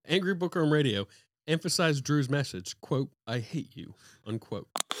Angry Bookworm Radio emphasized Drew's message, quote, I hate you, unquote.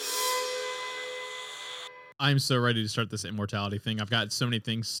 I'm so ready to start this immortality thing. I've got so many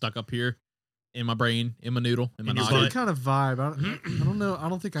things stuck up here in my brain, in my noodle, in my It's my noggin. kind of vibe. I don't know. I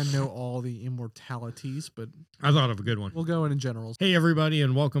don't think I know all the immortalities, but I thought of a good one. we'll go in general. Hey, everybody,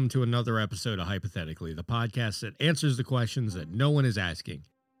 and welcome to another episode of Hypothetically, the podcast that answers the questions that no one is asking.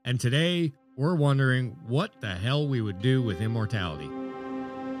 And today, we're wondering what the hell we would do with immortality.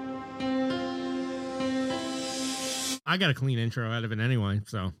 I got a clean intro out of it anyway,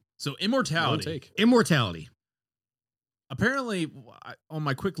 so. So One immortality. take. Immortality. Apparently, on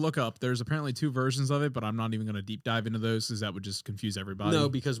my quick look up, there's apparently 2 versions of it, but I'm not even going to deep dive into those because that would just confuse everybody. No,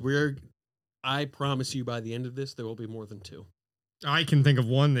 because I promise you by the end of this, there will be more than 2. I can think of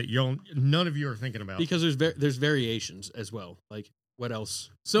one that none of you are thinking about. Because there's variations as well. Like, what else?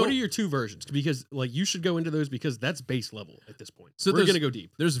 So- what are your 2 versions? Because, like, you should go into those because that's base level at this point. So We're there's- going to go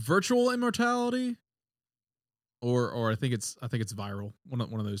deep. There's virtual immortality, or I think it's viral. One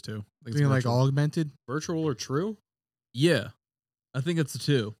of those 2. I think it's Being like virtual. augmented. Virtual or true? Yeah, I think it's the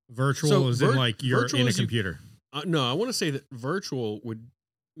 2. Virtual So is in like you're virtual in a is you- computer. No, I want to say that virtual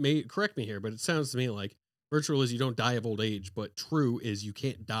correct me here, but it sounds to me like virtual is you don't die of old age, but true is you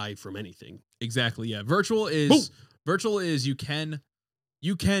can't die from anything. Exactly. Yeah. Virtual is you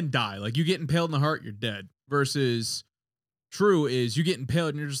can die. Like you get impaled in the heart, you're dead. Versus true is you get impaled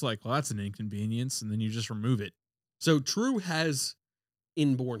and you're just like, well, that's an inconvenience, and then you just remove it. So true has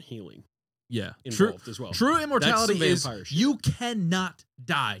inborn healing Yeah. involved as well. True immortality some is vampire shit. you cannot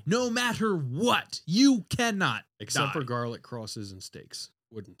die. No matter what. You cannot Except die. for garlic crosses and steaks,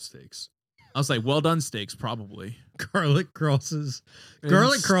 wooden steaks. I was like, well done steaks, probably. Garlic crosses. And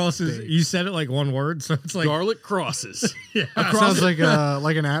Garlic crosses. steak. You said it like one word, so it's like. Garlic crosses. Yeah. Sounds like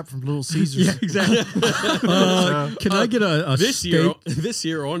an app from Little Caesars. Yeah, exactly. Can I get a this steak?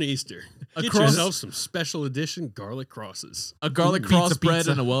 year on Easter, get cross- yourself some special edition garlic crosses. A garlic Pizza, cross bread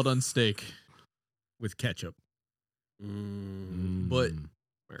pizza. and a well done steak. With ketchup. But-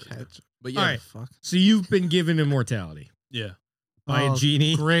 But yeah. All right. Fuck. So you've been given immortality Yeah. by Oh, a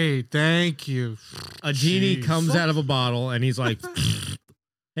genie. Great, thank you. A genie Jeez. comes out of a bottle and he's like,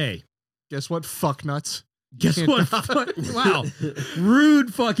 hey, Guess what? Fuck nuts. guess can't what? Wow.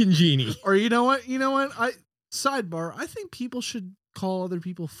 Rude fucking genie. Or you know what? Sidebar. I think people should call other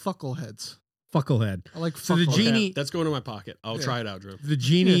people fuckleheads. Fucklehead. I like So the fucklehead. genie, That's going in my pocket. I'll Yeah. try it out, Drew. the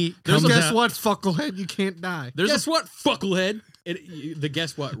genie There's comes guess out. what? Fucklehead. You can't die. There's Guess what, fucklehead? The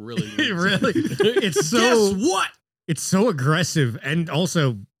guess what really means. Really? It's so Guess what? it's so aggressive, and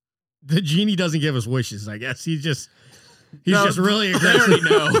also the genie doesn't give us wishes. I guess he's just No, really They aggressive. already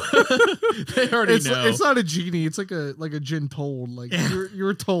know. They already know. It's not a genie. It's like a gin told. Like Yeah.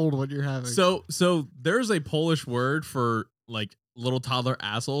 you're told what you're having. So there's a Polish word for like little toddler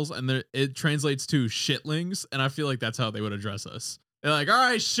assholes, and it translates to shitlings, and I feel like that's how they would address us. They're like, all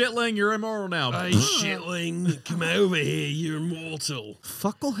right, shitling, you're immortal now. Hey, shitling, come over here. You're immortal.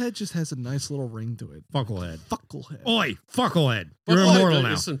 Fucklehead just has a nice little ring to it. Fucklehead. Fucklehead. Oi, fucklehead. You're Fucklehead immortal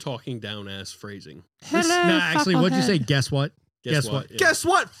now. is some talking down ass phrasing. No, actually, what'd you say? Guess what? Guess what? Yeah. Guess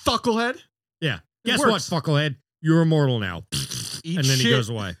what? Fucklehead. Yeah. It Guess works. what, fucklehead? You're immortal now. Eat And then shit. he goes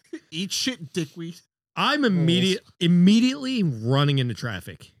away. Eat shit, dickweed. I'm immediately running into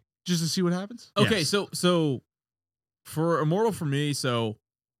traffic. Just to see what happens. Okay, Yes. so for immortal for me, so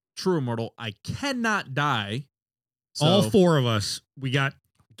true immortal, I cannot die. So, All 4 of us, we got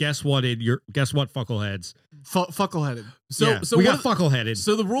guess what fuckleheads. Fuckleheaded. So Yeah, so we what got fuckleheaded.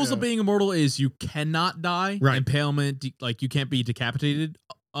 So the rules of Yeah. being immortal is you cannot die, Right. impalement, like you can't be decapitated.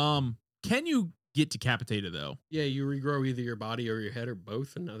 Can you get decapitated though? Yeah, you regrow either your body or your head or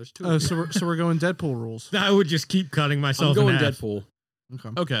both, and now there's 2. Oh, so we're going Deadpool rules. I would just keep cutting I'm myself going in half. Deadpool. Okay.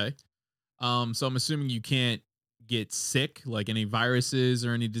 Okay. So I'm assuming you can't get sick, like any viruses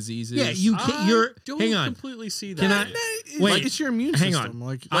or any diseases. Yeah, you can't. You're. Don't Hang on. completely see that. Can I- Wait, Wait, it's your immune hang system. on.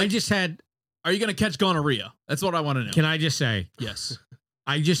 Like I just had. Are you gonna catch gonorrhea? That's what I want to know. Can I just say? Yes.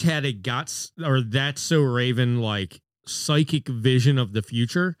 I just had a That's So Raven like psychic vision of the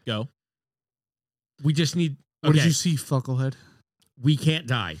future. Go. We just need. what did Okay, you see, Fucklehead? we can't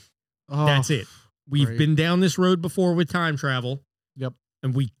die. Oh, That's it. We've great. been down this road before with time travel. Yep.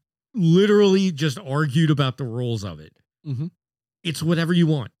 And we literally just argued about the rules of it. Mhm. It's whatever you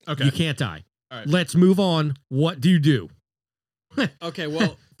want. Okay. You can't die. All right. Let's move on. What do you do? Okay,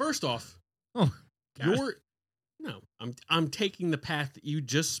 well, first off, Oh, God. I'm taking the path that you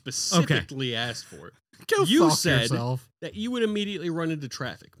just specifically asked for. Go You fuck said- yourself. That you would immediately run into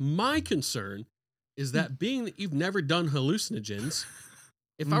traffic. My concern is that being that you've never done hallucinogens,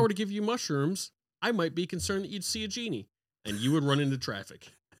 if I were to give you mushrooms, I might be concerned that you'd see a genie and you would run into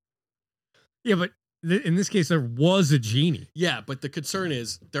traffic. Yeah, but in this case, there was a genie. Yeah, but the concern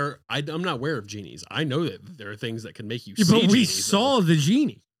is I'm not aware of genies. I know that there are things that can make you Yeah, see but we genies, saw the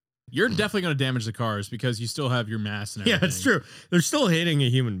genie. You're definitely going to damage the cars because you still have your mass and Yeah, everything. it's true. They're still hitting a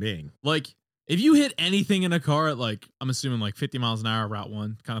human being. Like, if you hit anything in a car at, like, I'm assuming like 50 miles an hour, Route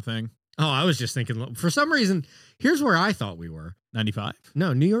 1 kind of thing. Oh, I was just thinking, for some reason, here's where I thought we were. 95?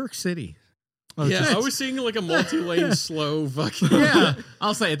 No, New York City. Oh, Yeah, just- I was seeing like a multi-lane slow fucking. Yeah.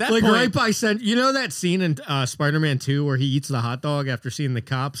 I'll say at that Like point. right by you know that scene in Spider-Man 2 where he eats the hot dog after seeing the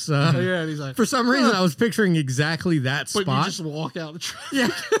cops? Oh, yeah, and he's like, For some reason, I was picturing exactly that but spot. you just walk out the traffic.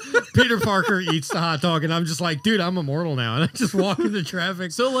 Yeah. Peter Parker eats the hot dog, and I'm just like, dude, I'm immortal now. And I just walk in the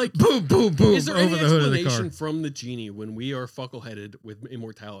traffic. So, like, Boom, boom, boom, Is there over any the hood of the explanation car. from the genie when we are fuckle-headed with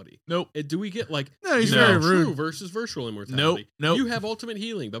immortality? nope. Do we get like No, he's you very know, rude. true versus virtual immortality? Nope. You have ultimate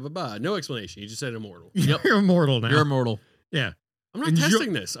healing. Blah blah blah. No explanation. You just said immortal. Yep. You're immortal now. You're immortal. Yeah. I'm not And you're-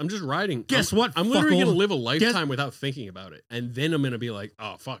 testing this. I'm just riding. Guess I'm, what, I'm literally fuckle? gonna live a lifetime without thinking about it, and then I'm gonna be like,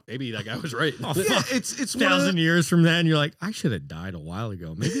 oh fuck, maybe that guy was right. Oh, Yeah, fuck. it's one of 1,000 the, years from then, you're like, I should have died a while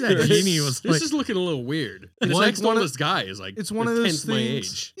ago. Maybe that genie was This like, is looking a little weird. And this Like next one of- oldest guy is like it's one a of those tenth my things.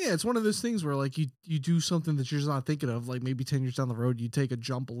 age. Yeah, it's one of those things where like you do something that you're just not thinking of. Like maybe 10 years down the road, you take a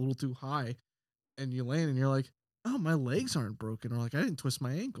jump a little too high, and you land, and you're like, oh, my legs aren't broken, or like I didn't twist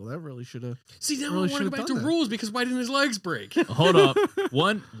my ankle. That really should have. See, now Really I want to should've go back done to that. rules because why didn't his legs break? Hold up.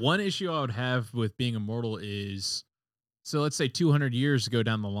 One issue I would have with being immortal is, so let's say 200 years go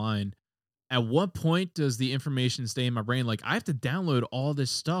down the line. At what point does the information stay in my brain? Like, I have to download all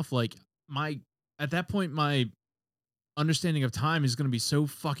this stuff. Like, at that point, my understanding of time is going to be so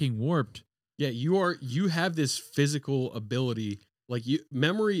fucking warped. Yeah, you have this physical ability. Like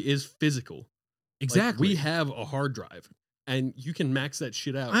memory is physical. Like, Exactly. we have a hard drive, and you can max that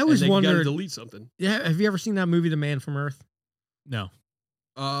shit out. I always and then you gotta wondered- delete something. yeah. Have you ever seen that movie, The Man from Earth? No.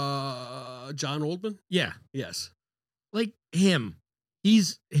 John Oldman. Yeah. Yes, Like him.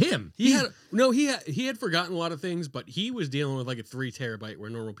 He's him. he had forgotten a lot of things, but he was dealing with like a 3 terabyte where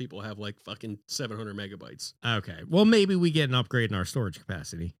normal people have like fucking 700 megabytes. Okay. Well, maybe we get an upgrade in our storage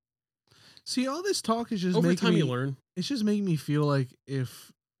capacity. See, all this talk is just Over making time, me, you learn. It's just making me feel like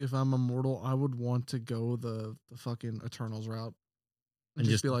if I'm immortal, I would want to go the fucking Eternals route and And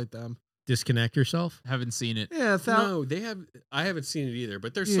just just- be like them. Disconnect yourself. Haven't seen it. Yeah, No, they have. I haven't seen it either,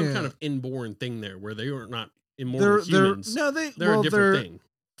 but there's some Yeah. kind of inborn thing there where they are not immortal they're humans. no they They're well, a different thing.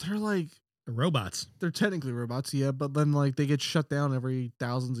 They're like The robots. they're technically robots, yeah, but then like they get shut down every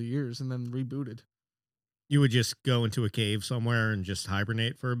thousands of years and then rebooted. You would just go into a cave somewhere and just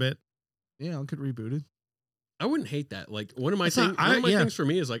hibernate for a bit. Yeah, I'll get rebooted. I wouldn't hate that. Like one of my It's not- yeah. things for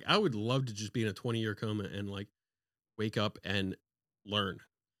me is like I would love to just be in a 20-year coma and like wake up and learn,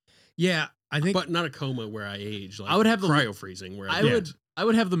 Yeah, I think. but not a coma where I age. Like I would have the- cryo freezing where I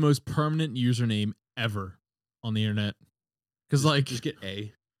would have the most permanent username ever on the internet. Because, like, just get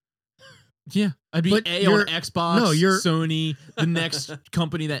A. yeah, I'd be But A on you're- Xbox, no, you're- Sony, the next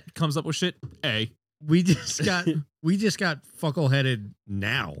company that comes up with shit, A. we just got fuckle headed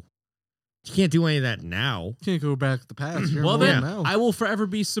now. You can't do any of that now. Can't go back to the past. You're Well, immortal then now. I will forever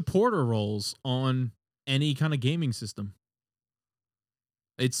be supporter roles on any kind of gaming system.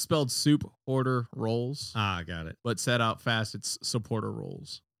 It's spelled soup order rolls, Ah, got it. but said out fast, it's supporter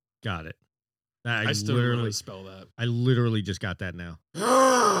roles. Got it. I still don't know how to spell that. I literally just got that now.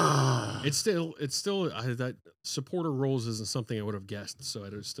 It's still that supporter roles isn't something I would have guessed, so I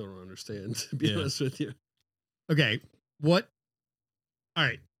still don't understand. To be Yeah. honest with you, Okay. What? All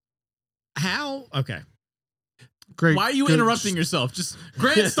right. How? Okay. Great. Why are you good- interrupting yourself? Just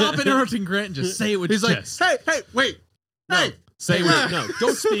Grant, stop interrupting Grant and just say it with He's your like, chest. hey, wait, no, hey, Say it wait, with, no,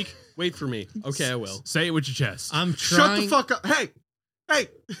 don't speak. Wait for me. Okay, I will. say it with your chest. I'm shut trying. the fuck up. Hey.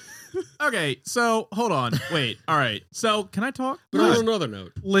 Okay, so hold on. Wait. All right. So can I talk? But on another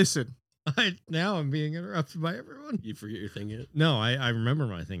note, Listen, Now I'm being interrupted by everyone. you forget your thing yet? No, I remember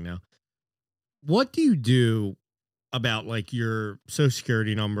my thing now. What do you do about like your social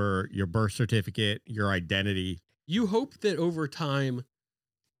security number, your birth certificate, your identity? You hope that over time,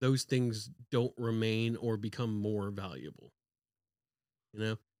 those things don't remain or become more valuable. You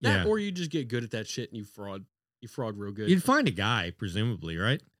know, Yeah. or you just get good at that shit and you fraud real good. You'd find a guy, presumably,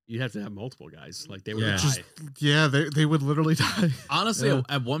 right? You'd have to have multiple guys. Like they would Yeah. die. just yeah, they would literally die. Honestly, Yeah.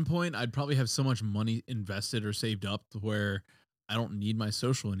 at one point, I'd probably have so much money invested or saved up to where I don't need my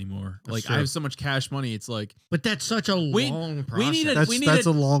social anymore. That's Like true. I have so much cash money. It's like But that's such a long process. we need a- That's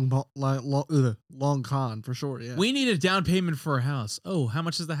a long con for sure. Yeah. we need a down payment for a house. Oh, how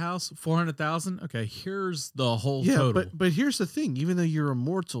much is the house? 400,000. Okay, here's the whole Yeah, total. but here's the thing. Even though you're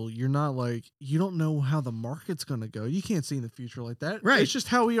immortal, you're not like you don't know how the market's gonna go. You can't see in the future like that. Right. It's just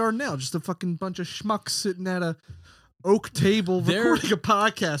how we are now. Just a fucking bunch of schmucks sitting at a oak table There- recording a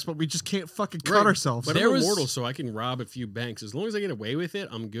podcast, but we just can't fucking cut Right. ourselves. But There I'm was- immortal, so I can rob a few banks. As long as I get away with it,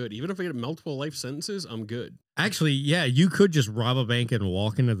 I'm good. Even if I get multiple life sentences, I'm good. Actually, yeah, you could just rob a bank and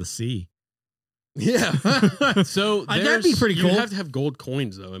walk into the sea. Yeah. so That'd be pretty You'd cool. have to have gold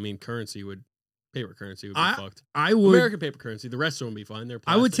coins, though. I mean, paper currency would be fucked. I would. American paper currency. The rest of them would be fine. They're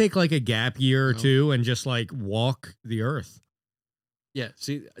I would plastic. take like a gap year or No. two and just like walk the earth. Yeah.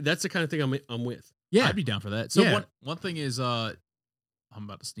 See, that's the kind of thing I'm with. Yeah. I'd be down for that. So Yeah. one thing is I'm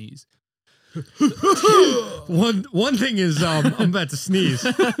about to sneeze. one thing is I'm about to sneeze.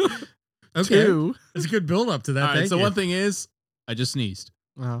 Okay, Two. it's a good build up to that. All right, Thank so you. one thing is I just sneezed.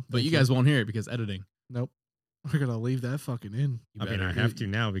 But But you guys won't hear it because editing. nope. We're gonna leave that fucking in. You I mean, better. I have to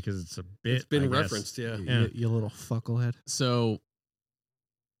now because it's a bit. It's been I guess. referenced. Yeah. Yeah. You little fucklehead. So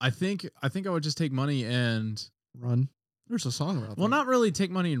I think I would just take money and Run. There's a song about well, that. not really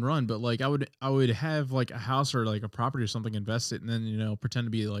take money and run, but like I would have like a house or like a property or something, invest it, and then pretend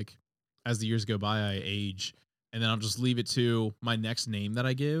to be like as the years go by, I age, and then I'll just leave it to my next name that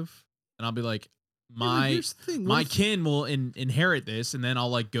I give, and I'll be like Yeah, but my here's the thing. What my if- kin will inherit this, and then I'll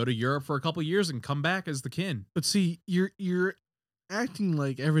like go to Europe for a couple years and come back as the kin. But see, you're acting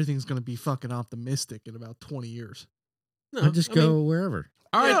like everything's gonna be fucking optimistic in about 20 years. No, I'll just I go mean, wherever.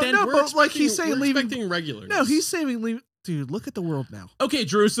 All right, No, then. no, we're but like he's expecting- saying, we're leaving. expecting regular. No, he's saying leave. Dude, look at the world now. Okay,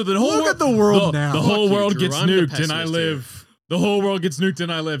 Drew. So the whole Look world, at the world now. The whole Fuck you, world Drew. gets I'm the nuked, and I pessimist here. live. The whole world gets nuked,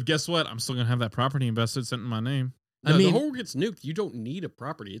 and I live. Guess what? I'm still gonna have that property invested, sent in my name. No, I mean- the whole gets nuked. You don't need a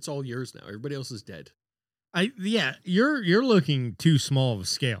property. It's all yours now. Everybody else is dead. You're looking too small of a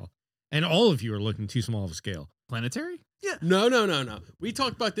scale, and all of you are looking too small of a scale. Planetary? No. We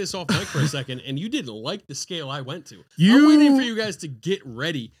talked about this off mic for a second, and you didn't like the scale I went to. You I'm waiting for you guys to get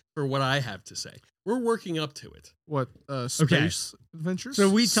ready for what I have to say. We're working up to it. What? Space adventures. So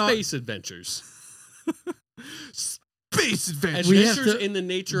we talk. Space adventures. space adventures. We have Adventures to- in the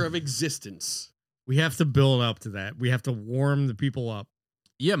nature of existence. We have to build up to that. We have to warm the people up.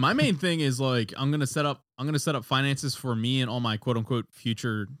 Yeah, my main thing is like I'm gonna set up finances for me and all my quote unquote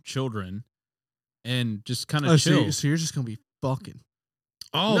future children, and just kind of Oh, chill. so you're just gonna be fucking.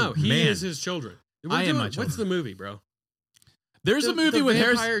 Oh no, he man, is his children. We're I am doing- my What's children. the movie, bro? There's a The- movie the with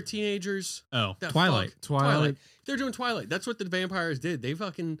Harrison. vampire teenagers. Oh, that Twilight. fuck- Twilight. They're doing Twilight. That's what the vampires did.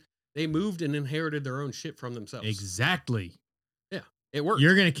 They moved and inherited their own shit from themselves. exactly. It worked.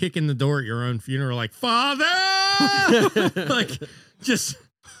 you're gonna kick in the door at your own funeral, like Father, like just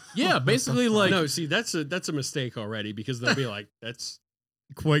Yeah, basically like no, see, that's a mistake already because they'll be like, that's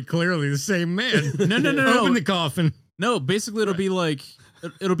quite clearly the same man. No. Open the coffin. no. Basically, it'll Right. be like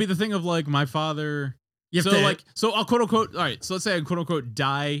it'll be the thing of like my father. You have So to, like so I'll quote unquote. All right, so let's say I quote unquote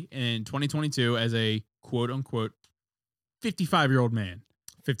die in 2022 as a quote unquote 55-year-old man,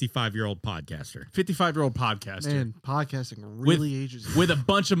 55-year-old podcaster. 55-year-old podcaster. Man, podcasting really ages. you. with a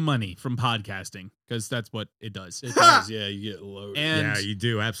bunch of money from podcasting because that's what it does. it does. Yeah, you get loaded. And Yeah, you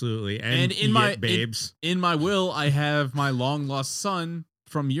do absolutely. And, and you in my- get babes. in my will, I have my long lost son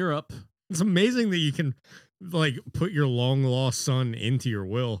from Europe. It's amazing that you can like put your long lost son into your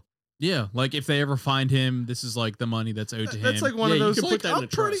will. Yeah, like if they ever find him, this is like the money that's owed to him. That's like one Yeah, of you those. can put Like, that in I'm a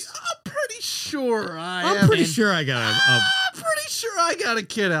pretty sure I'm pretty and- sure I got I'm pretty sure I got a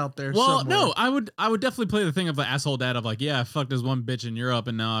kid out there. well, somewhere. no, I would definitely play the thing of the asshole dad of like, yeah, I fucked this one bitch in Europe,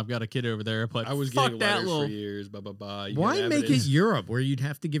 and now I've got a kid over there. But I was fuck getting that letters little. for years. Blah blah blah. You Why got make it evidence. Europe where you'd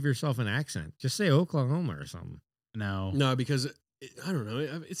have to give yourself an accent? Just say Oklahoma or something. No, No, because I don't know.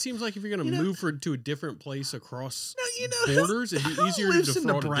 It seems like if you're gonna You know- move to a different place across No, you know borders, it'd be who easier to lives in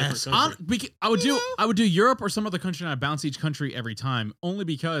defraud a different Nebraska? country. I would You do know? I would do Europe or some other country, and I bounce each country every time, only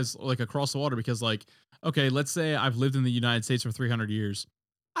because like across the water. Because like, okay, let's say I've lived in the United States for 300 years.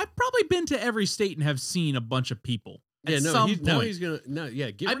 I've probably been to every state and have seen a bunch of people. Yeah, At no, some now point. he's gonna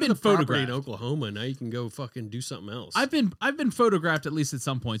get I've rid been of the property photographed. in Oklahoma. Now you can go fucking do something else. I've been photographed at least at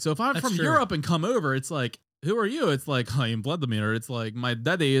some point. So if I'm That's from true. Europe and come over, it's like, who are you? It's like I am Vladimir. It's like my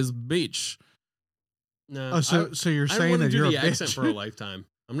daddy is Beach. Oh, no. so you're I saying want to that do you're the a accent bitch. for a lifetime.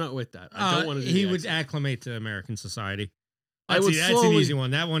 I'm not with that. I don't want to do He the would accent. acclimate to American society. I That's, would that's an slowly- easy one.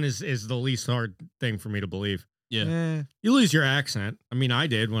 That one is the least hard thing for me to believe. Yeah, Eh, You lose your accent. I mean, I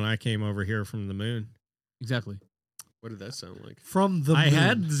did when I came over here from the moon. exactly. What did that sound like? From the I moon.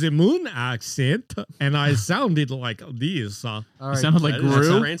 had the moon accent, and I sounded like this. All You right. sounded like That's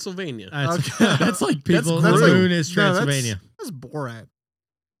Gru. Transylvania. That's, Okay. That's like people. that's the like- moon is no, that's- Transylvania. That's Borat.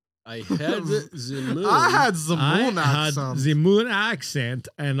 I had the moon. I had the moon I had accent. the moon accent,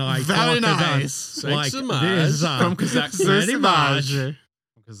 and I Very talked nice. like Sexy this. From Kazakhstan. Very much. Very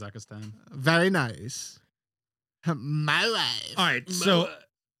Kazakhstan. nice. My life. All right, so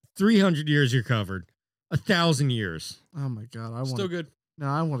 300 years you're covered. 1,000 years. Oh my god, I Still want. good. No,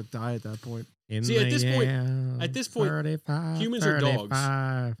 I want to die at that point. In See, at the this point, 35, humans are dogs.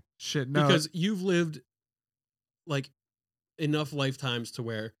 35. Shit, no. Because you've lived like enough lifetimes to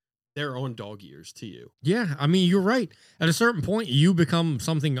where they're on dog years to you. Yeah, I mean, you're right. At a certain point, you become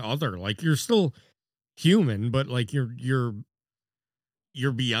something other. Like you're still human, but like you're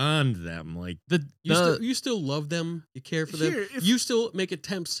beyond them. Like You still love them. You care for them. Here, if- You still make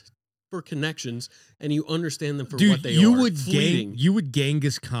attempts for connections, and you understand them for dude, what they you are. would Fleeting. you would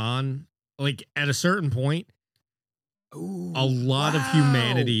Genghis Khan. Like at a certain point, Ooh, a lot of wow.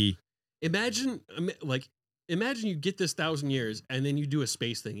 humanity. Imagine you get this 1,000 years, and then you do a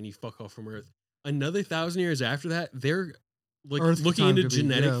space thing, and you fuck off from Earth. Another 1,000 years after that, they're like Earth looking time into could be,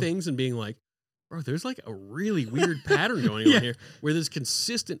 genetic yeah. things and being like, bro, there's like a really weird pattern going Yeah. on here where this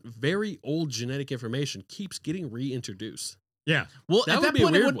consistent, very old genetic information keeps getting reintroduced. Yeah, Well, That at would that be a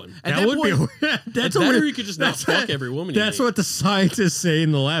point, it weird would. one. At that would point, be. That's a That or weird. you could just not that's- fuck every woman. That's you what the scientists say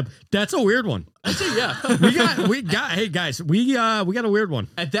in the lab. That's a weird one. I'd say. Yeah, We got. Hey guys, we got a weird one.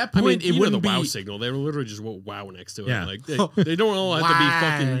 At that I point, mean, it you know wouldn't the be. wow signal. They literally just wrote wow next to it. Yeah. Like they don't all have to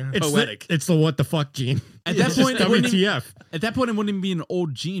be fucking It's poetic. it's the what the fuck gene. At Yeah, that it's point, just it wouldn't even, WTF? at that point, it wouldn't even be an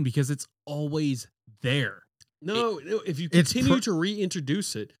old gene because it's always there. No, if you it's continue per- to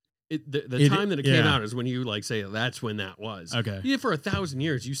reintroduce it, the It- time that it came yeah. out is when you like say that's when that was. Okay. Yeah, for 1,000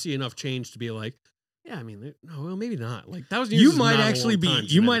 years, you see enough change to be like, yeah, I mean, no, well, maybe not. Like 1,000 years. You is might not a actually long be. time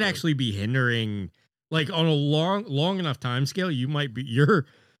You might genetically. actually be hindering, like on a long enough time scale. You might be.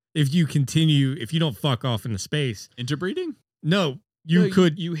 If you continue, if you don't fuck off into space. Interbreeding? No, you No,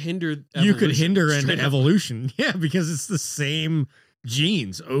 could. you hindered. You could evolution, hinder an straight up. evolution. Yeah, because it's the same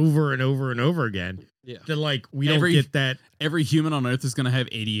genes over and over and over again. Yeah, That like we Every- don't get that. Every human on Earth is going to have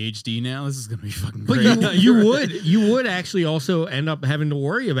ADHD now. This is going to be fucking But great. you would actually also end up having to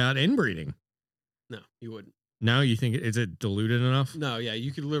worry about inbreeding. no, you wouldn't. No, you think is it diluted enough? No, yeah,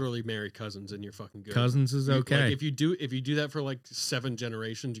 you could literally marry cousins and you're fucking good. Cousins is You- okay. Like, if you do that for like 7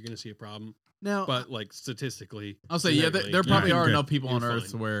 generations, you're gonna see a problem. Now, But like statistically, I'll say, yeah, genetically, there probably you're are good. enough people on You're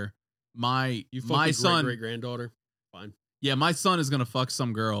Earth fine. where my You fuck my your son, great granddaughter. Fine. yeah, my son is gonna fuck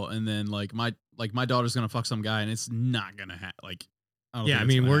some girl, and then like my daughter's gonna fuck some guy, and it's not gonna happen. Like, don't Yeah, I think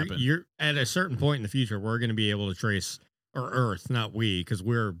mean, it's gonna happen. you're at a certain point in the future, we're going to be able to trace, or Earth, not we, because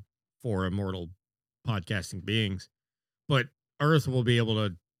we're 4 immortal podcasting beings, but Earth will be able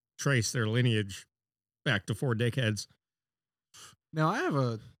to trace their lineage back to 4 dickheads. now I have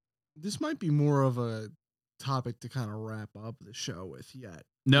a. This might be more of a topic to kind of wrap up the show with yet.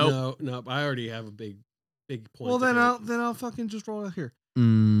 Nope. No. I already have a big point. Well, to then make. I'll fucking just roll out here.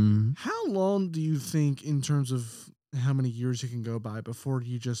 Mm, How long do you think, in terms of how many years you can go by before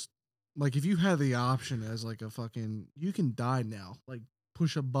you just like, if you had the option as like a fucking, you can die now, like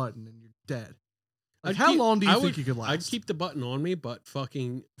push a button and you're dead. Like, I'd how keep- long do you I think would- you could last? I'd keep the button on me, but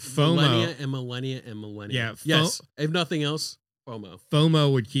fucking FOMO. millennia and millennia and millennia. Yeah, Yes. If nothing else, FOMO.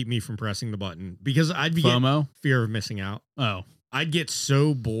 FOMO would keep me from pressing the button because I'd be getting FOMO. fear of missing out. Oh, I'd get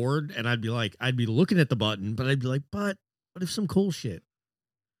so bored and I'd be looking at the button, but I'd be like, but what if some cool shit?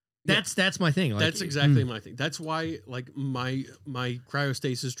 Yeah. That's my thing. Like, That's exactly my thing. That's why, like my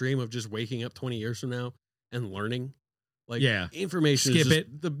cryostasis dream of just waking up 20 years from now and learning, like, Yeah. information Skip is just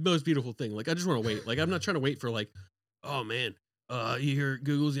it. the most beautiful thing. Like, I just want to wait. Like, I'm not trying to wait for like, oh man, you hear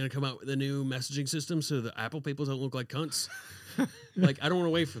Google's gonna come out with a new messaging system so the Apple people don't look like cunts. Like, I don't want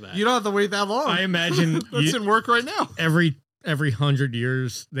to wait for that. you don't have to wait that long. I imagine That's you- in work right now. every 100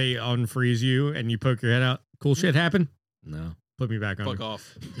 years they unfreeze you and you poke your head out. Cool shit happen? No. Put me back on. Fuck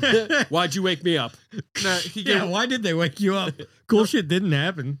off. Why'd you wake me up? Nah, he Yeah, gave, why did they wake you up? Cool shit didn't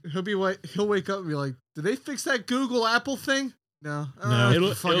happen. he'll wake up and be like, did they fix that Google Apple thing? No. No.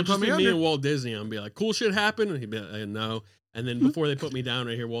 It'll fucking just put be me me under. and Walt Disney. I'm be like, cool shit happened, and he'd be like, no. And then before they put me down,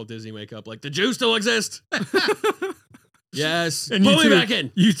 I hear Walt Disney wake up like, the Jews still exist. Yes. And Put you me two- back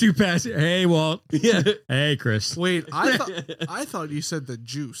in. You two pass it. Hey, Walt. Yeah. Hey, Chris. Wait, I thought you said the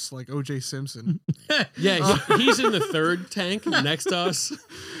juice, like OJ Simpson. Yeah, he's in the third tank next to us.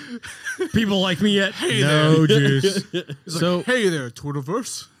 People like me yet? Hey no juice. He's So- like, hey there,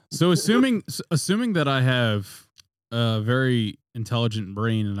 Twitterverse. so assuming that I have very intelligent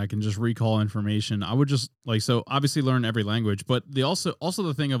brain and I can just recall information, I would just like, so obviously learn every language, but they also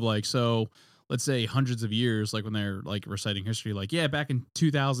the thing of like, so let's say hundreds of years, like when they're like reciting history, like, yeah, back in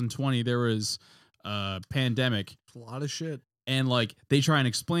 2020 there was a pandemic, A lot of shit. and like they try and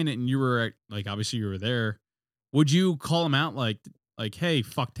explain it, and you were like, obviously you were there. Would you call them out like, hey,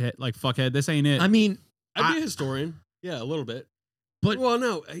 fuckhead, this ain't it? I mean, I'd be a historian. Yeah, a little bit. But- well,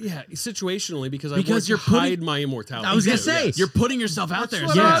 no, yeah, situationally because Because you're you're putting- hide my immortality. I was gonna too, say, yes. you're putting yourself out there.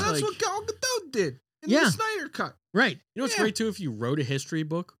 That's what, So Yeah. it's that's like- what Gal Gadot did in Yeah. the Snyder Cut. right. You know what's Yeah. great too? If you wrote a history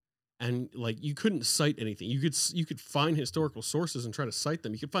book and like you couldn't cite anything, you could find historical sources and try to cite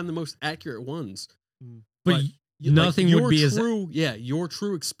them. You could find the most accurate ones. But You- nothing your would be as true. Your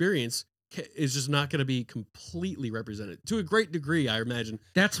true experience is just not going to be completely represented to a great degree. I imagine,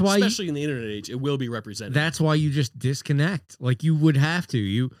 that's why you, especially in the internet age, it will be represented. that's why you just disconnect. Like you would have to.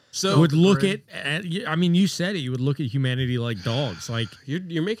 You So would look Agreed. at I mean, you said it. You would look at humanity like dogs. Like,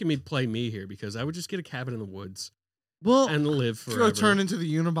 You're making me play me here because I would just get a cabin in the woods well, and live Go forever. turn into the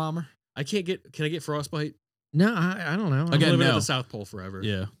Unabomber. Can I get frostbite? no, I don't know. I'm Again, living at no. the South Pole forever.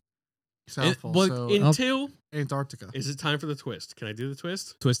 yeah, South Pole. well, so Until Antarctica. is it time for the twist? Can I do the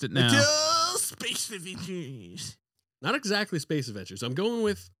twist? twist it now. Space Adventures. Not exactly space adventures. I'm going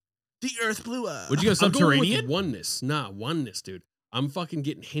with The Earth blew up. Would you go I'm going with subterranean? oneness. Nah, oneness, dude. I'm fucking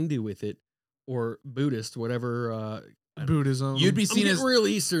getting Hindu with it or Buddhist, whatever. Buddhism. You'd be I'm seen getting as. real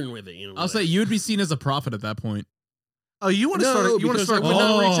Eastern with it. You know. I'll say you'd be seen as a prophet at that point. Oh, you want to No, start? You want to because start? I would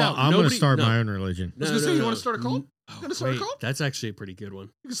not reach out. I'm going to Nobody- start no. my own religion. was gonna say, you wanna start a cult? Oh, Gonna start a wait, cult? That's actually a pretty good one.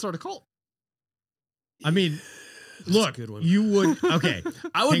 You can start a cult. I mean, That's a look, good one. you would. Okay,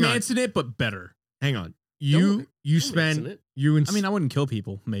 I would Hang on. Manson it, but better. hang on. Don't- You don't Manson spend it. you and I mean, I wouldn't kill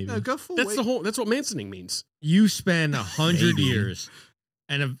people. Maybe. No, go full. That's the whole. That's what Mansoning means. you spend 100 Maybe. years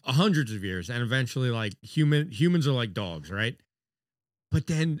and hundreds of years, and eventually, like humans are like dogs, right? But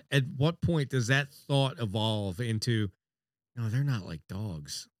then, at what point does that thought evolve into, no, they're not like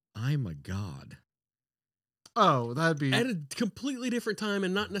dogs. I'm a god. Oh, that'd be. At a completely different time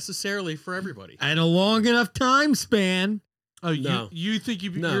and not necessarily for everybody. At a long enough time span. Oh, No. you think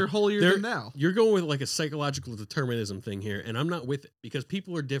No. you're holier There- than now? You're going with like a psychological determinism thing here, and I'm not with it because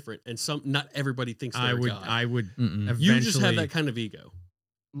people are different, and not everybody thinks they're I a would. god. I would. Mm-mm. Eventually, You just have that kind of ego.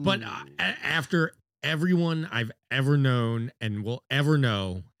 But after everyone I've ever known and will ever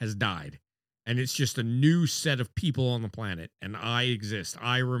know has died, and it's just a new set of people on the planet, and I exist.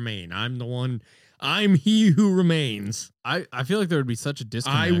 I remain. I'm the one. I'm he who remains. I feel like there would be such a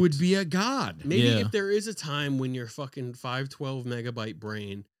disconnect. I would be a god. Maybe Yeah. if there is a time when your fucking 512 megabyte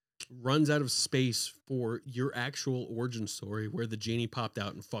brain runs out of space for your actual origin story where the genie popped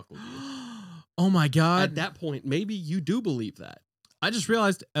out and fucked with you. Oh my At god! that point, maybe you do believe that. I just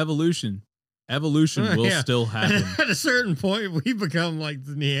realized evolution. Evolution will Yeah. still happen. At a certain point, we become like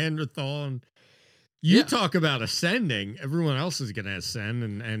the Neanderthal. And you Yeah. talk about ascending. Everyone else is going to ascend,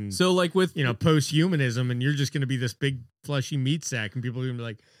 and So like with post-humanism, and you're just going to be this big fleshy meat sack, and people are going to be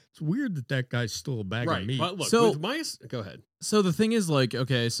like, it's weird that guy's still a bag of meat. But look, So- with my go ahead. So the thing is, like,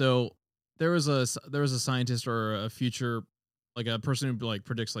 okay, so there was a scientist or a future, like a person who like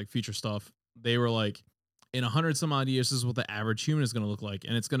predicts like future stuff. They were like, in 100 some odd years, this is what the average human is going to look like,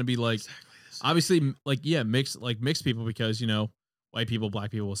 and it's going to be like, obviously, mixed people, because white people, black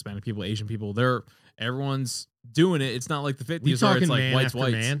people, Hispanic people, Asian people, everyone's doing it. It's not like the we 50s where talking it's like man whites, after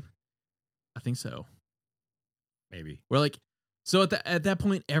whites. man? I think so. Maybe. We're like, so at that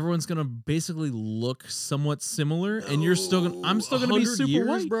point, everyone's gonna basically look somewhat similar, and you're still gonna. I'm still gonna be 100 super years,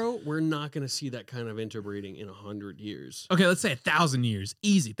 white, bro. We're not gonna see that kind of interbreeding in 100 years. Okay, let's say 1,000 years.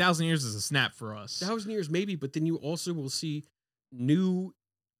 Easy. 1,000 years is a snap for us. 1,000 years, maybe, but then you also will see new,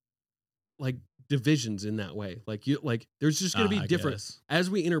 like, divisions in that way. There's just gonna be I different guess. as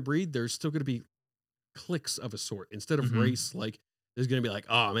we interbreed. There's still gonna be cliques of a sort instead of Mhm. race. Like, there's gonna be like,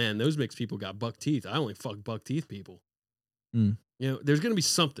 oh man, those mixed people got buck teeth. I only fuck buck teeth people. Mm. There's gonna be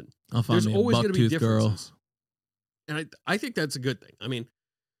something. I'll find There's me a always gonna be buck-toothed girl. differences. And I think that's a good thing. I mean,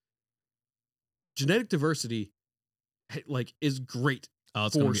 genetic diversity, is great. Oh,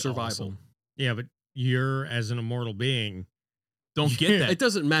 it's For gonna be survival. awesome. Yeah, but you're, as an immortal being, Don't get that. It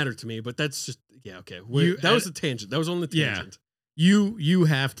doesn't matter to me, but that's just okay. You- That was a tangent. That was on the Yeah. tangent. you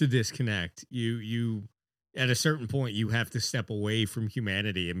have to disconnect. You at a certain point, you have to step away from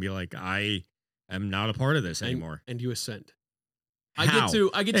humanity and be like, I am not a part of this anymore. And you ascend. I How? get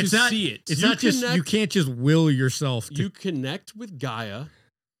to It's not- see it. It's You not just you connect- can't just will yourself to You connect with Gaia.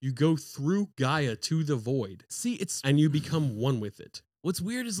 You go through Gaia to the void, See, it's and you become one with it. what's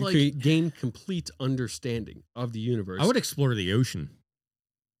weird is You like gain complete understanding of the universe. I would explore the ocean.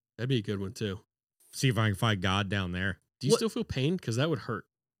 That'd be a good one too. See if I can find God down there. Do you What- still feel pain? Because that would hurt.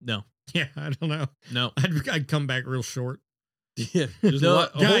 No, Yeah, I don't know. no. I'd come back real short. Yeah, just No, a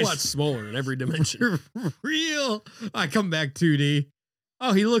whole guys. lot smaller in every dimension. Real. I come back 2D.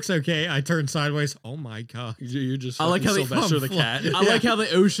 Oh, he looks okay. I turn sideways. Oh my god. You're just. I like how they- Sylvester the cat. I like how the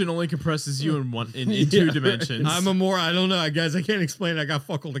ocean only compresses you in one in two Yeah. dimensions. I'm a more. I don't know, guys. I can't explain. I got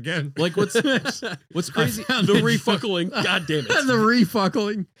fuckled again. Like what's crazy? I found the it. refuckling. God damn it. the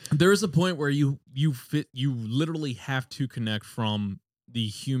refuckling. There is a point where you literally have to connect from the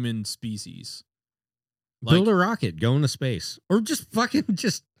human species. Build a rocket. Go into space, or just fucking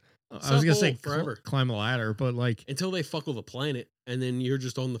just. I was South gonna say Pole forever. climb a ladder, but like Until they fuckle the planet, and then you're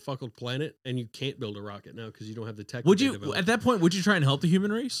just on the fuckled planet, and you can't build a rocket now because you don't have the tech. Would that they you developed. at that point? Would you try and help the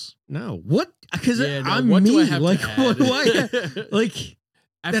human race? no. What? Because Yeah, no, I'm what me. do I have to like what do I? add? Like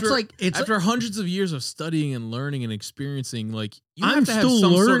After, that's like it's. after hundreds of years of studying and learning and experiencing, like you I'm have to have still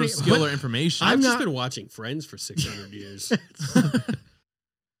some sort learning, of skill but or information. I've I'm just not- been watching Friends for 600 years.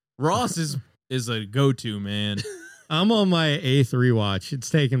 Ross is a go-to man. I'm on my eighth rewatch. It's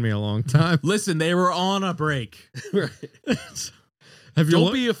taken me a long time. Listen, they were on a break. Right. Have you?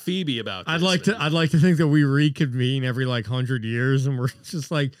 Don't be a Phoebe about this. I'd like to. man. I'd like to think that we reconvene every like 100 years, and we're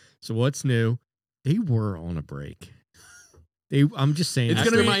just like, so what's new? They were on a break. I'm just saying. It's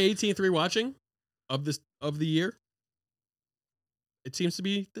After gonna be- my 18th rewatching of the year, it seems to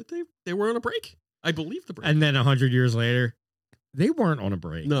be that they were on a break. I believe the break. And then 100 years later, they weren't on a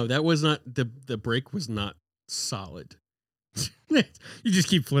break. No, that was not the break was not solid. You just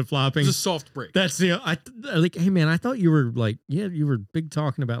keep flip It flopping. was a soft break. That's the like. Hey man, I thought you were like, yeah, you were big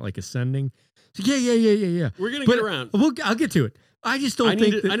talking about like ascending. So, yeah. We're gonna But get around. I'll get to it. I just don't I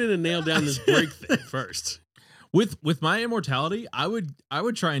think need that, I need to nail down this break thing first. With my immortality, I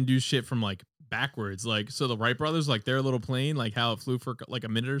would try and do shit from like backwards. Like so the Wright brothers, like their little plane, like how it flew for like a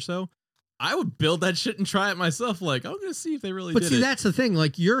minute or so. I would build that shit and try it myself. Like I'm gonna see if they really But did see, it. that's the thing.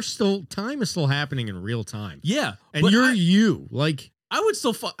 Like time is still happening in real time, Yeah, and but you're I, you. Like I would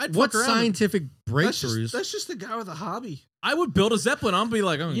still I'd what fuck around. scientific That's breakthroughs? just the guy with a hobby. I would build a zeppelin. I'll be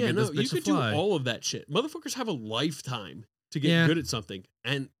like, I'm gonna Yeah, get no, this you bitch could to fly. do all of that shit. Motherfuckers have a lifetime to get Yeah. good at something,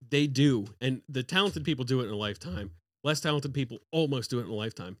 and they do. And the talented people do it in a lifetime. Less talented people almost do it in a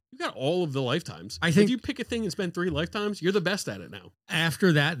lifetime. You got all of the lifetimes. I think- if you pick a thing and spend 3 lifetimes, you're the best at it now.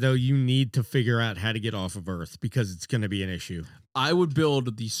 After that, though, you need to figure out how to get off of Earth because it's going to be an issue. I would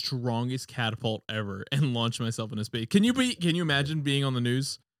build the strongest catapult ever and launch myself into space. Can you imagine being on the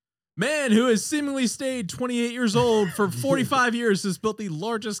news? Man who has seemingly stayed 28 years old for 45 years has built the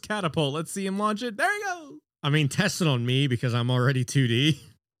largest catapult. Let's see him launch it. There you go. I mean, test it on me because I'm already 2D.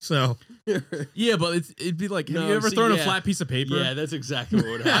 So Yeah, but it'd be like, have No, you ever see, thrown a yeah. flat piece of paper? Yeah, that's exactly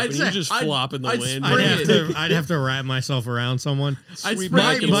what would happen. You just I'd- flop in the I'd wind. spray it. I'd have to wrap myself around someone. I'd Sweep spray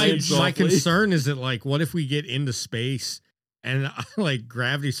back it and in land wind. My softly. concern is that, like, what if we get into space and like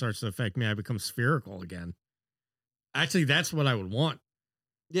gravity starts to affect me? I become spherical again. Actually, that's what I would want.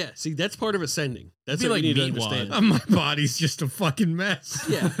 Yeah, see, that's part of ascending. That's Be what like you need to Meatwad. understand. My body's just a fucking mess.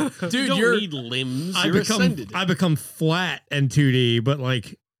 Yeah, Dude, you don't you're- need limbs. I You're ascended. become flat and 2D, but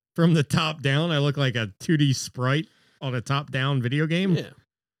like from the top down, I look like a 2D sprite on a top down video game. Yeah,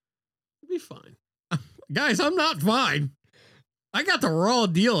 it'd be fine. Guys, I'm not fine. I got the raw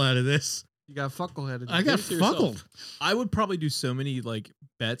deal out of this. You got fuckleheaded. I got it to yourself. fuckled. I would probably do so many like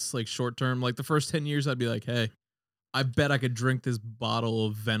bets, like short term. Like the first 10 years, I'd be like, hey, I bet I could drink this bottle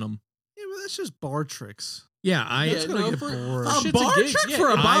of Venom. Yeah, but that's just bar tricks. Yeah, Yeah, It's gonna no, get for boring. shits A and bar gigs, trick yeah, for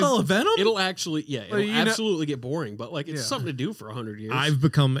a I've- bottle of Venom? It'll actually, yeah, it'll Well, you know- absolutely get boring, but like it's Yeah. something to do for 100 years. I've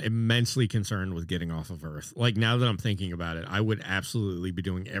become immensely concerned with getting off of Earth. Like now that I'm thinking about it, I would absolutely be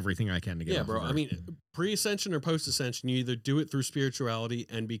doing everything I can to get yeah, off bro. of Earth. I mean, pre-ascension or post-ascension, you either do it through spirituality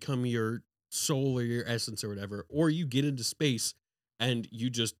and become your soul or your essence or whatever, or you get into space and you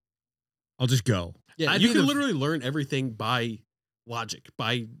just, I'll just go. yeah, I'd you be can the- literally learn everything by logic,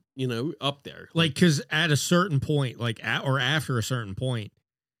 by, up there. Like, because at a certain point, like or after a certain point,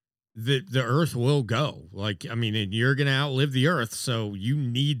 the Earth will go. Like, I mean, and you're gonna outlive the Earth, so you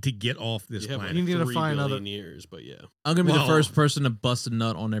need to get off this you have planet. You need to 3 find billion other- years, but yeah, I'm gonna be the Well- first person to bust a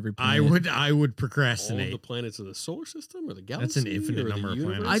nut on every planet. I would all procrastinate. of the planets of the solar system or the That's galaxy. an infinite or the number of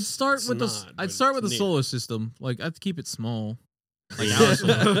universe? planets. I'd start It's with the not, I'd but start it's with the near. solar system. Like I'd keep it small. Like Yeah.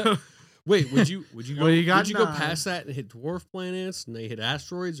 Alice- Wait, would you go? Well, you got would you go 9. past that and hit dwarf planets and they hit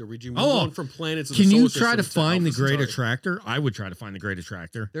asteroids, or would you move Oh, on from planets? Of the Can you solar try to system find the Alpha Great Centauri? Attractor? I would try to find the Great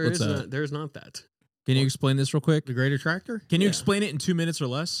Attractor. There What's is that? not. There is not that. Can you explain this real quick? The Great Attractor? Can you Yeah. explain it in 2 minutes or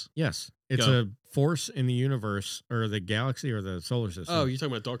less? Yes. It's Go. a force in the universe or the galaxy or the solar system. Oh, you're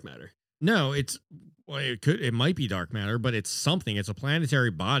talking about dark matter. No, it might be dark matter, but it's something. It's a planetary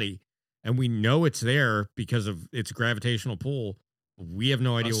body and we know it's there because of its gravitational pull. We have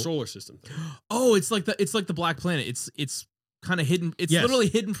no A idea. solar system. Oh, it's like the black planet. It's kind of hidden. It's Yes. literally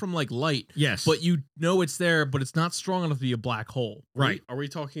hidden from like light, Yes, but you know it's there, but it's not strong enough to be a black hole. right, Are we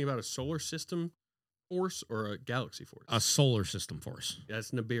talking about a solar system force or a galaxy force? a solar system force.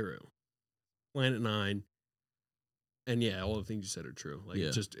 That's Nibiru, Planet 9, and yeah, all the things you said are true. Like Yeah.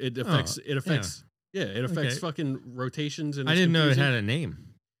 it affects it affects Okay. fucking rotations and I it's didn't know it confusing. had a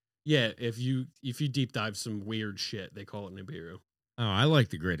name. Yeah, if you deep dive some weird shit, they call it Nibiru. Oh, I like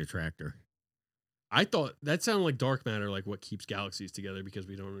the Great Attractor. I thought that sounded like dark matter, like what keeps galaxies together, because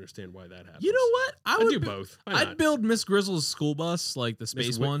we don't understand why that happens. You know what? I'd do both. Why I'd not? build Miss Grizzle's school bus, like the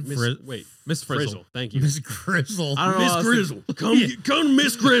space one. Wait, Miss Frizzle. Frizzle. Thank you, Miss Grizzle. I don't know. Miss Grizzle. Come to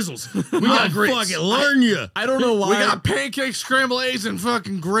Miss Grizzle's. We We got got grits fucking learn you. I don't know why. We got pancake, scrambled eggs, and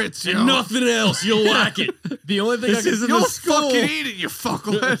fucking grits. and yo. nothing else. You'll like it. the only thing This isn't You'll a school. fucking eat it, you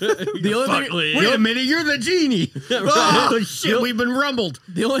fucklet. The only thing- Wait a minute, you're the genie. Oh shit, we've been rumbled.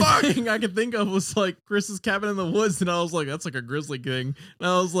 the only thing I could think of was like Chris's cabin in the woods, and I was like, that's like a grizzly thing. And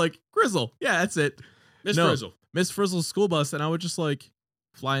I was like, Grizzle, yeah, that's it. Miss No. Frizzle. Miss Frizzle's school bus, and I would just like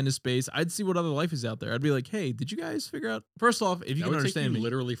fly into space. I'd see what other life is out there. I'd be like, hey, did you guys figure out? First off, if you That can would take understand you me,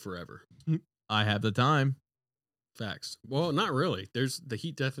 literally forever. I have the time. Facts. Well, not really. There's the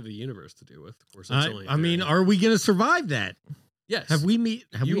heat death of the universe to deal with. Of course, that's only. I mean, are we gonna survive that? yes. Have we met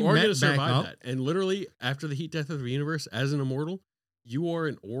you are going going to to survive that. And literally, after the heat death of the universe, as an immortal, you are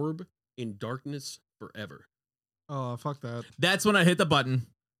an orb in darkness forever. Oh, fuck that. That's when I hit the button.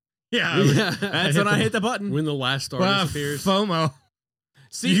 Yeah, That's when I hit the button. When the last star Well, disappears. FOMO.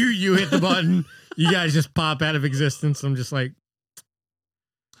 See, You hit the button. You guys just pop out of existence. I'm just like,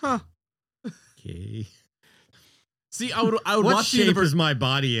 Huh. okay. see, I would What watch the shape universe. is my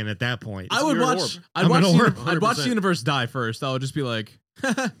body in at that point? I would You're an watch. orb. I'd I'm watch. an The, orb, I'd watch the 100%. universe die first. I would just be like,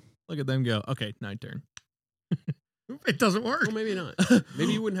 look at them go. Okay, night turn. It doesn't work. Well, maybe not.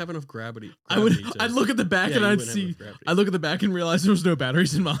 Maybe you wouldn't have enough gravity. I would. gravity to- I'd look at the back Yeah, and you I'd wouldn't have see. enough gravity. I'd look at the back and realize there was no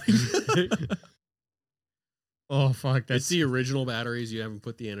batteries in mine. Oh fuck, It's that's the original batteries. You haven't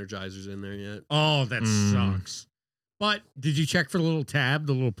put the energizers in there yet. oh that Mm. sucks. But did you check for the little tab,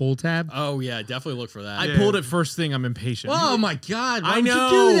 the little pull tab? Oh yeah, definitely look for that. I Yeah. pulled it first thing. I'm impatient. Oh my god! Why I would know.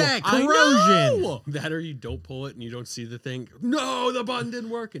 you do that? I Corrosion. know. That or you don't pull it and you don't see the thing. No, the button didn't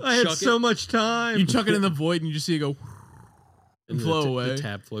work. And I had chuck so it, much time. You chuck it in the void and you just see it go. and the flow t- away. The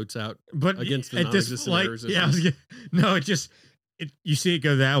tab floats out. but against the at this non-existent like errors yeah, I was no, it just you see it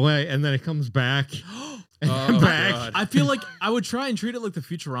go that way and then it comes back and Oh, back. God. I feel like I would try and treat it like the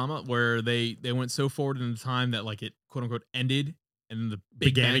Futurama, where they went so forward in time that like it quote unquote ended and then the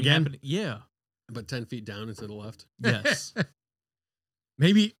big Began bang again? happened. Yeah. But 10 feet down and to the left. Yes.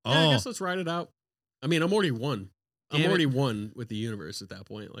 Maybe Yeah, I oh guess let's ride it out. I mean, I'm already one. I'm Damn it. already one with the universe at that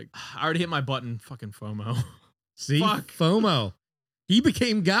point. Like, I already hit my button. Fucking FOMO. see Fuck. FOMO. He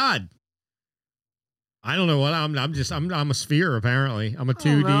became God. I don't know what I'm a sphere apparently. I'm a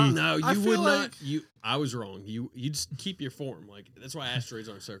don't 2D. know. no, I you feel would not. like- You, I was wrong. You just keep your form. Like that's why asteroids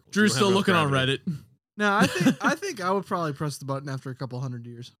aren't circles. Drew's You don't still have looking enough on gravity. Reddit. No, I think I would probably press the button after a couple 100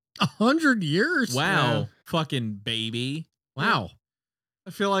 years. 100 years. Wow. Yeah. Fucking baby. Wow.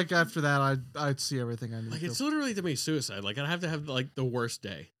 I feel like after that, I'd see everything I need. Like to. it's literally to me suicide. Like I'd have to have like the worst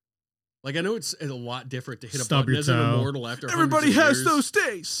day. Like I know it's a lot different to hit a Stub button your as an toe. immortal after Everybody hundreds of has years. those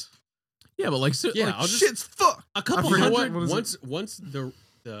days. Yeah, but like, so, Yeah, like I'll just- Shit's fucked. a couple You know hundred. what? What is Once the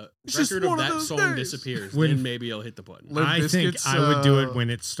It's just record of one of that those song days. disappears, When- then maybe I'll hit the button. Limp I think Bizkit's, I would do it uh, when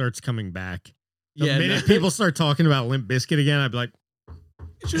it starts coming back. The Yeah, minute no. people start talking about Limp Bizkit again, I'd be like,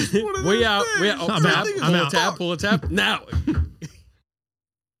 It's just one of Way those out, way days. out. I'm Tap, out, Everything I'm is pull a out. tap, fucked. pull a tap. Now,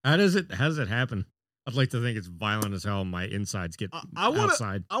 how does it happen? I'd like to think it's violent as hell. My insides get I wanna-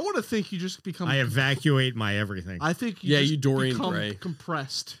 outside. I want to think you just become. I evacuate my everything. I think you Yeah, just you Dorian become Gray.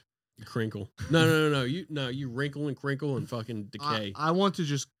 compressed. you crinkle. No. You wrinkle and crinkle and fucking decay. I want to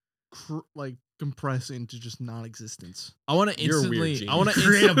just like compress into just non-existence. I want to You're a weird instantly. genius. I want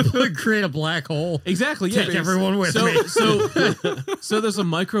to create a black hole. exactly. Yeah. Take everyone with so, me. so there's a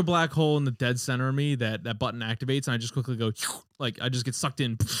micro black hole in the dead center of me that button activates, and I just quickly go like I just get sucked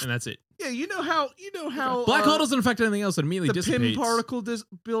in, and that's it. Yeah, you know how Black hole doesn't affect anything else; it immediately the dissipates. Pym particle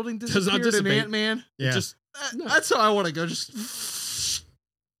building Does not disappeared in dissipate. Ant-Man. Yeah. Just No. That's how I want to go.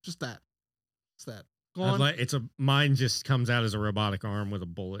 Just that. It's that. Go I'd on. like, mine just comes out as a robotic arm with a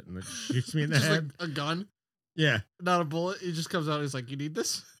bullet and it shoots me in the just like head. a gun, Yeah. not a bullet. It just comes out. He's like, "You need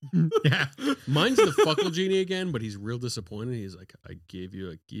this." Yeah. mine's the fuckle genie again, but he's real disappointed. He's like, I gave you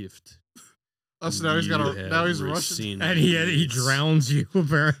a gift. Oh, so now he's got You a. have Now he's Russian. received And he receipts. drowns you.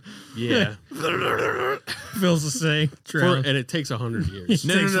 Apparently. Yeah. Feels the same. Drowns. And it takes 100 years.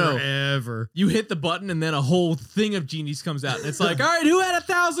 No, Takes no. forever. You hit the button and then a whole thing of genies comes out. And it's like, all right, who had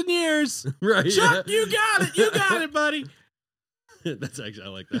 1,000 years? Right. Chuck, you got it. You got it, buddy. That's actually, I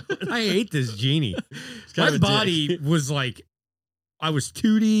like that one. I hate this genie. It's kind My of a body dick. was like, I was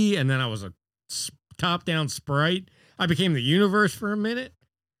 2D and then I was a top-down sprite. I became the universe for a minute.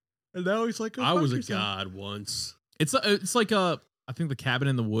 And now he's like, I was a god once. It's like I think the Cabin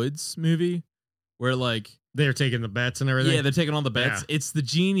in the Woods movie where like, They're taking the bets and everything. yeah, they're taking all the bets. Yeah. It's the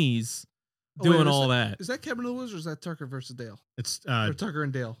genies Oh, wait, doing is all that. Is that Cabin in the Woods or is that Tucker versus Dale? It's Or Tucker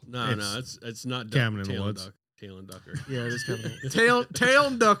and Dale? No, it's not Cabin in the Tail and Woods. Tail and Ducker. Yeah, it is Cabin. In the Woods. Tail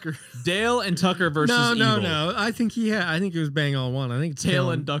and Ducker. Dale and Tucker versus no. Evil. I think I think it was bang on one. I think it's Tail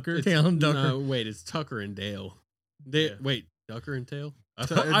and Ducker. Tail and Ducker. No, wait, it's Tucker and Dale. Yeah. Wait, Ducker and Tail? I,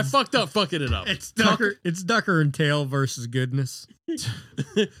 Tu- I fucked up fucking it up. It's Ducker. It's Ducker and Tail versus goodness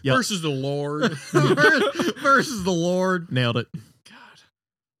Yep. Versus the Lord. versus the Lord. Nailed it. God.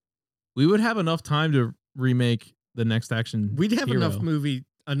 We would have enough time to remake the next action. We'd have hero.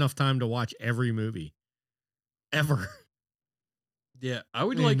 enough time to watch every movie ever. Yeah, I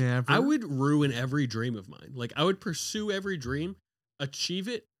would They I never- would ruin every dream of mine. Like I would pursue every dream, achieve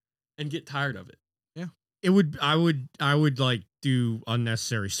it, and get tired of it. I would like do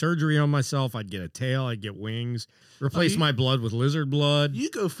unnecessary surgery on myself. I'd get a tail. I'd get wings. Replace you- my blood with lizard blood. You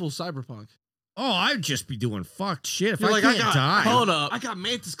go full cyberpunk. Oh, I'd just be doing fucked shit if You're I like, can't I got- die. Hold up. I got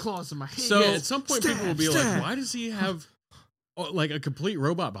mantis claws in my head. So- Yeah, at some point, people will be stab. like, "Why does he have like a complete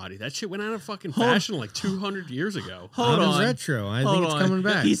robot body? That shit went out of fucking Hold- fashion like 200 years ago." Hold Not as on. retro. I Hold think it's on. coming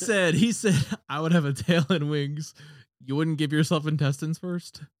back. He said, I would have a tail and wings. You wouldn't give yourself intestines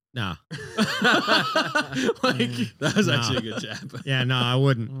first? Nah. Like, That was Nah. actually a good jab. Yeah, no, I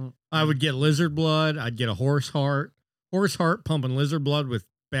wouldn't. Mm. I would get lizard blood. I'd get a horse heart. Horse heart pumping lizard blood with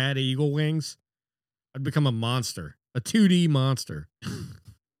bad eagle wings. I'd become a monster. A 2D monster.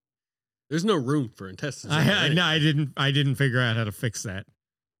 There's no room for intestines. in there I didn't figure out how to fix that.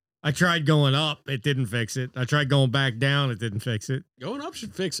 I tried going up, it didn't fix it. I tried going back down, it didn't fix it. Going up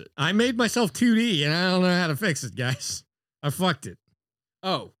should fix it. I made myself 2D and I don't know how to fix it, guys. I fucked it.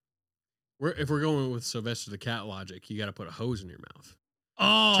 Oh, if we're going with Sylvester the Cat logic, you got to put a hose in your mouth.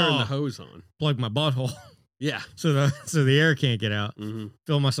 Oh, Turn the hose on. plug my butthole Yeah. so the air can't get out. hmm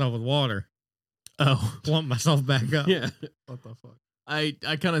Fill myself with water. oh, Plump myself back up. Yeah. What the fuck? I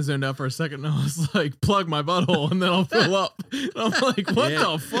kind of zoned out for a second. And I was like, plug my butthole and then I'll fill up. And I'm like, what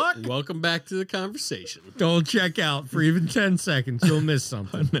Yeah. the fuck? Welcome back to the conversation. Don't check out for even 10 seconds. You'll miss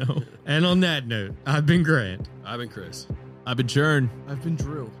something. No. And on that note, I've been Grant. I've been Chris. I've been churned. I've been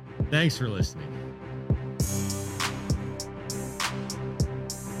Drew. Thanks for listening.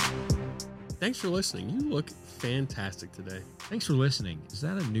 Thanks for listening. You look fantastic today. Thanks for listening. Is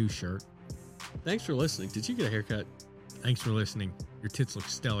that a new shirt? Thanks for listening. Did you get a haircut? Thanks for listening. Your tits look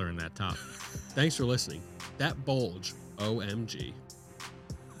stellar in that top. Thanks for listening. That bulge, OMG.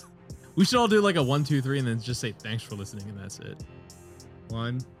 We should all do like a 1, 2, 3, and then just say thanks for listening, and that's it.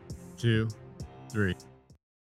 1, 2, 3.